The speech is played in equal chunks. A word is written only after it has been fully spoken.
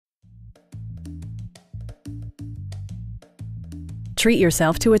Treat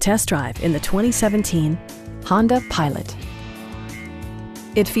yourself to a test drive in the 2017 Honda Pilot.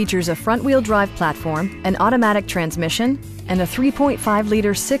 It features a front-wheel drive platform, an automatic transmission, and a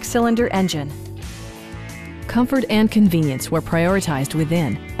 3.5-liter six-cylinder engine. Comfort and convenience were prioritized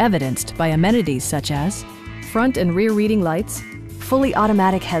within, evidenced by amenities such as front and rear reading lights, fully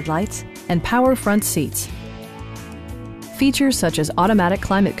automatic headlights, and power front seats. Features such as automatic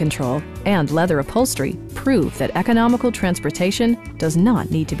climate control and leather upholstery prove that economical transportation does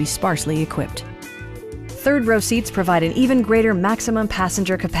not need to be sparsely equipped. Third-row seats provide an even greater maximum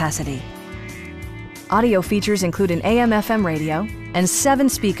passenger capacity. Audio features include an AM/FM radio and 7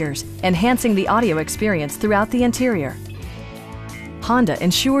 speakers, enhancing the audio experience throughout the interior. Honda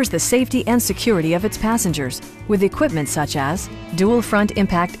ensures the safety and security of its passengers with equipment such as dual front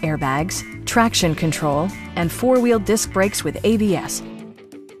impact airbags, traction control, and 4-wheel disc brakes with ABS.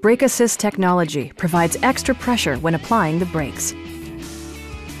 Brake Assist technology provides extra pressure when applying the brakes.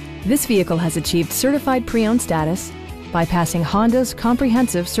 This vehicle has achieved certified pre-owned status by passing Honda's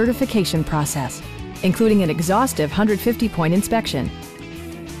comprehensive certification process, including an exhaustive 150-point inspection.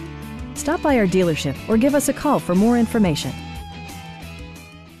 Stop by our dealership or give us a call for more information.